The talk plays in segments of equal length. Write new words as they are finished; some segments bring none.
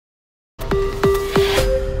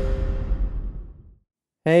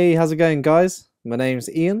Hey, how's it going, guys? My name's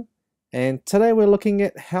Ian, and today we're looking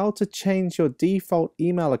at how to change your default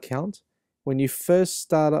email account when you first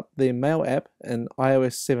start up the Mail app in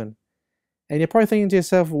iOS 7. And you're probably thinking to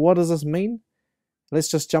yourself, what does this mean? Let's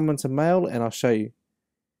just jump into Mail and I'll show you.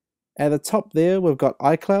 At the top there, we've got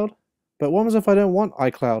iCloud, but what if I don't want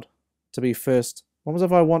iCloud to be first? What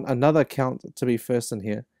if I want another account to be first in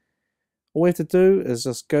here? All we have to do is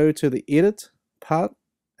just go to the Edit part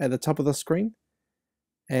at the top of the screen.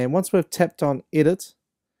 And once we've tapped on Edit,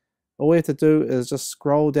 all we have to do is just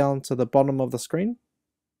scroll down to the bottom of the screen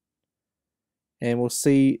and we'll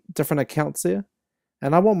see different accounts there.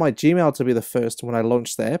 And I want my Gmail to be the first when I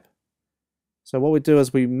launch the app. So what we do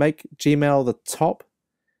is we make Gmail the top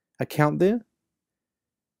account there.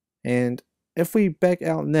 And if we back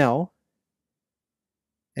out now,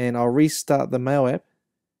 and I'll restart the Mail app.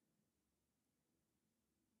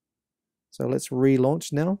 So let's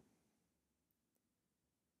relaunch now.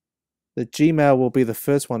 The Gmail will be the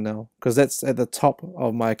first one now because that's at the top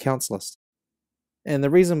of my accounts list. And the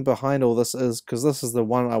reason behind all this is because this is the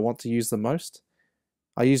one I want to use the most.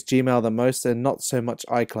 I use Gmail the most and not so much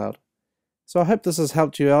iCloud. So I hope this has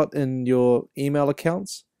helped you out in your email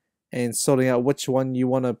accounts and sorting out which one you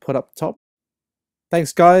want to put up top.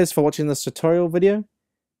 Thanks guys for watching this tutorial video,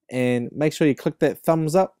 and make sure you click that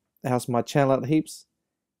thumbs up, that helps my channel out heaps,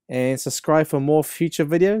 and subscribe for more future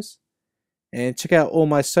videos. And check out all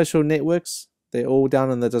my social networks, they're all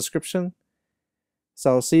down in the description.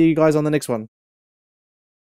 So I'll see you guys on the next one.